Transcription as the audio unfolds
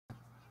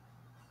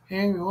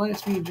Hey everyone,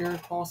 it's me,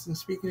 Jared Paulson,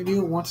 speaking to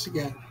you once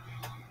again.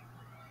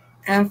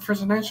 And for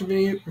tonight's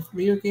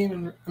video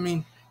game,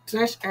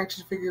 tonight's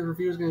action figure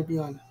review is going to be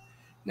on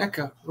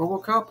Neca,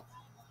 Robocop,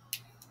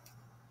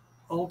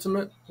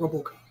 Ultimate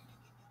Robocop.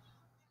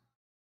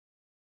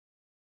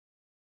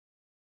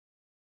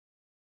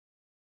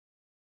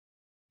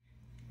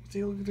 Let's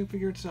take a look at the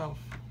figure itself.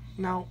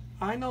 Now,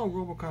 I know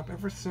Robocop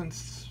ever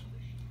since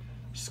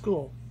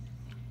school.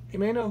 You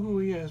may know who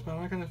he is, but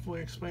I'm not going to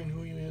fully explain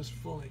who he is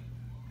fully.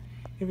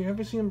 If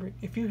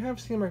you have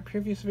seen my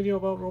previous video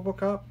about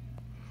Robocop,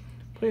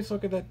 please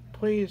look at the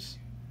previous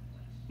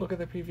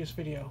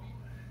video.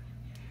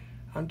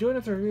 I'm doing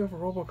this review for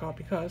Robocop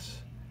because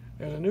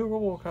there's a new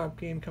Robocop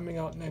game coming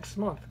out next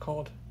month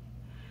called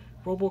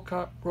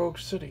Robocop Rogue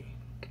City,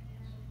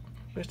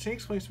 which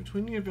takes place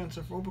between the events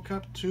of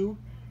Robocop 2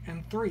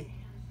 and 3.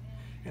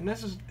 And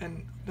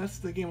that's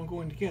the game I'm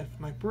going to get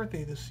for my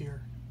birthday this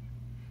year.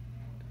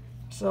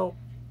 So,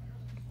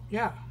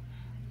 yeah.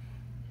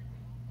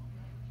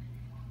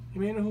 You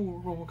may know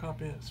who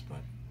Robocop is, but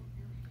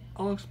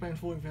I'll explain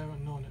fully if you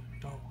haven't known it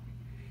at all.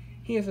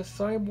 He is a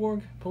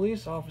cyborg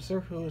police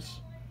officer who is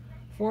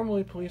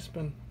formerly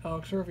policeman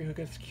Alex Murphy, who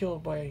gets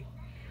killed by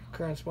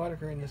Clarence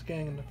Boddicker and his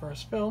gang in the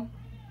first film.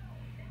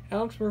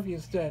 Alex Murphy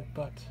is dead,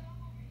 but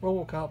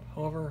Robocop,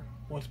 however,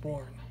 was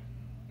born.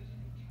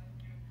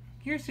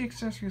 Here's the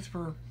accessories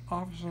for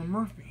Officer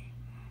Murphy.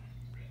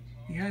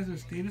 He has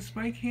his data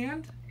spike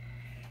hand,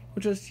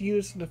 which was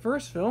used in the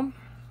first film.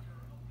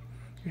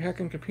 You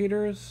hack in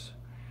computers,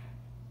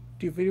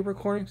 do video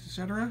recordings,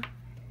 etc.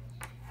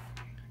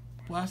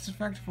 Blast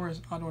effect for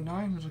his Auto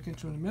 9, which we'll get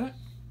to in a minute.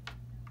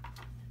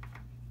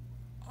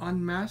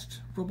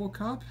 Unmasked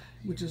Robocop,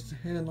 which is the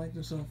head and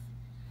likeness of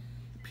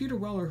Peter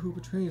Weller, who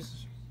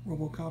portrays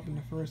Robocop in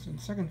the first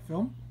and second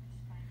film.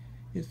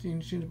 It's the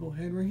interchangeable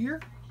head right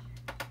here.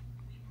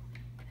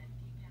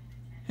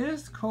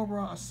 His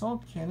Cobra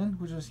assault cannon,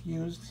 which is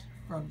used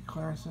from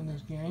Clarence and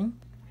his gang,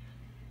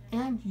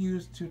 and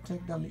used to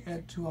take down the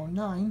Ed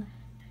 209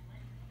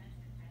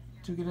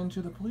 to get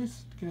into the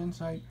police, to get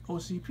inside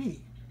OCP.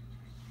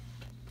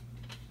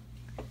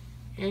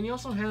 And he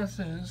also has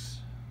his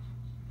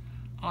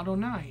Auto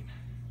 9,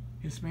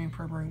 his main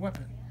primary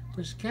weapon,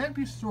 which can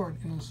be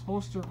stored in his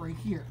holster right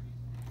here,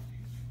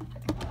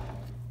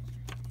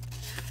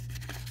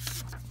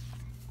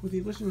 with the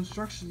enlisted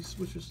instructions,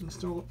 which is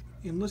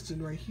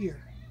enlisted right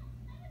here.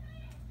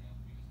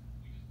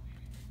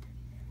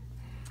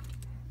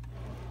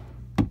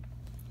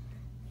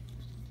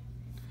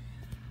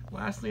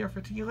 Lastly,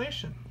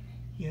 articulation.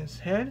 He has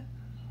head,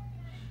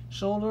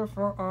 shoulder,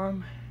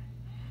 forearm,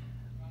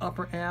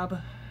 upper ab,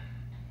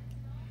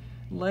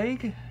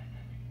 leg,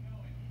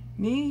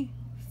 knee,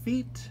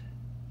 feet,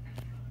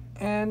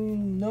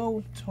 and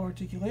no toe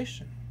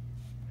articulation.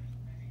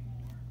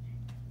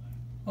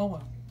 Oh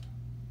well.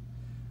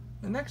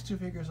 The next two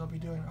figures I'll be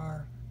doing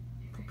are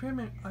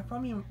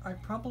I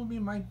probably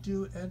might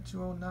do Ed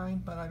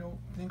 209, but I don't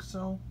think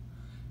so.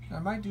 I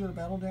might do the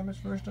battle damage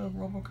version of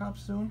Robocop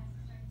soon.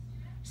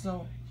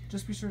 So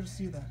just be sure to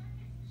see that.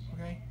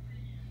 Okay?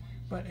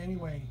 But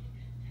anyway,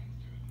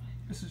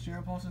 this is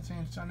Jared Paulson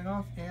saying signing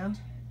off, and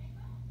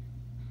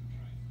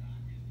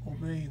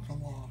obey the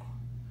law.